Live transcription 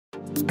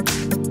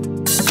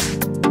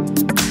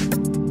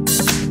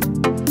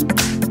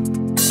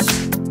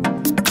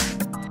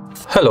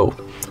Hello!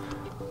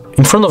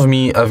 In front of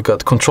me I've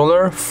got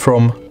controller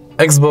from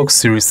Xbox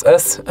Series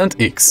S and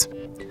X.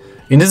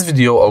 In this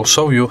video I'll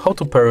show you how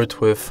to pair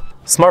it with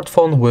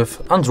smartphone with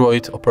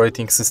Android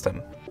operating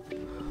system.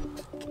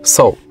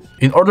 So,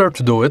 in order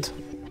to do it,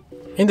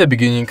 in the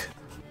beginning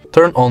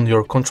turn on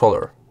your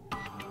controller.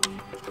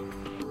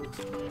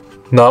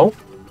 Now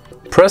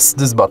press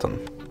this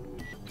button.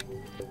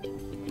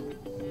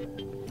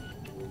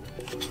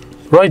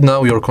 Right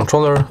now your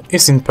controller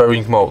is in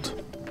pairing mode.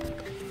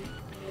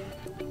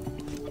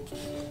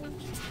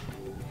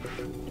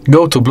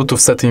 Go to Bluetooth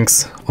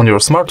settings on your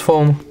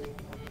smartphone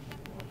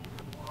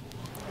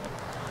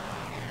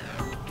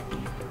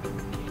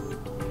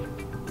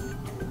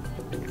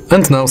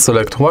and now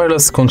select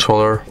wireless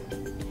controller.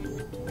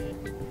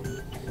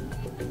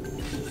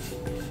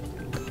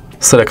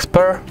 Select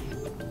pair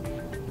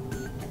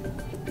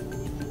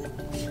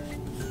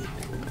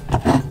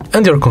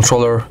and your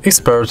controller is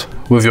paired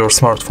with your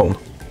smartphone.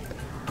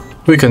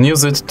 We can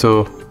use it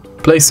to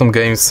play some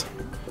games,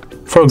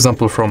 for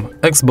example from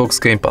Xbox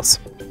GamePad.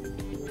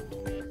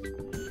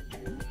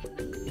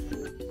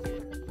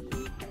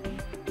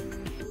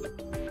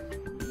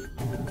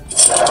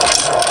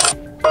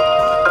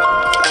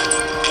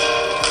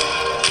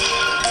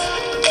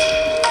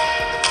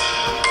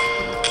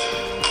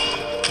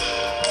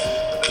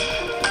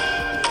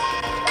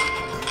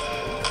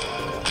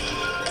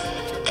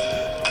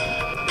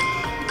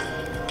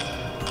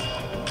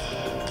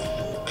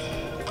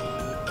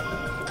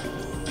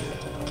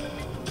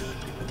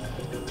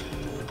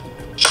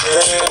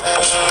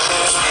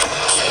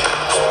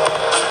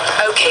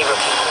 Okay,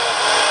 Rookie.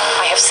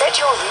 I have set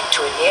your route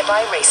to a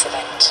nearby race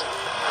event.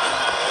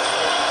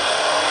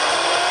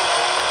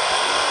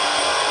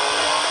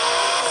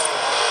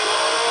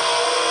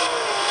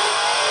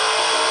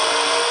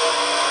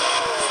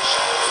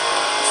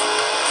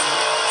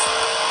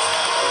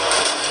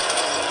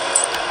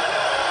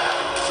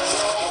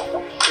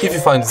 If you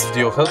find this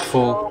video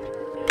helpful,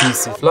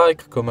 please leave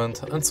like,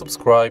 comment and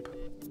subscribe.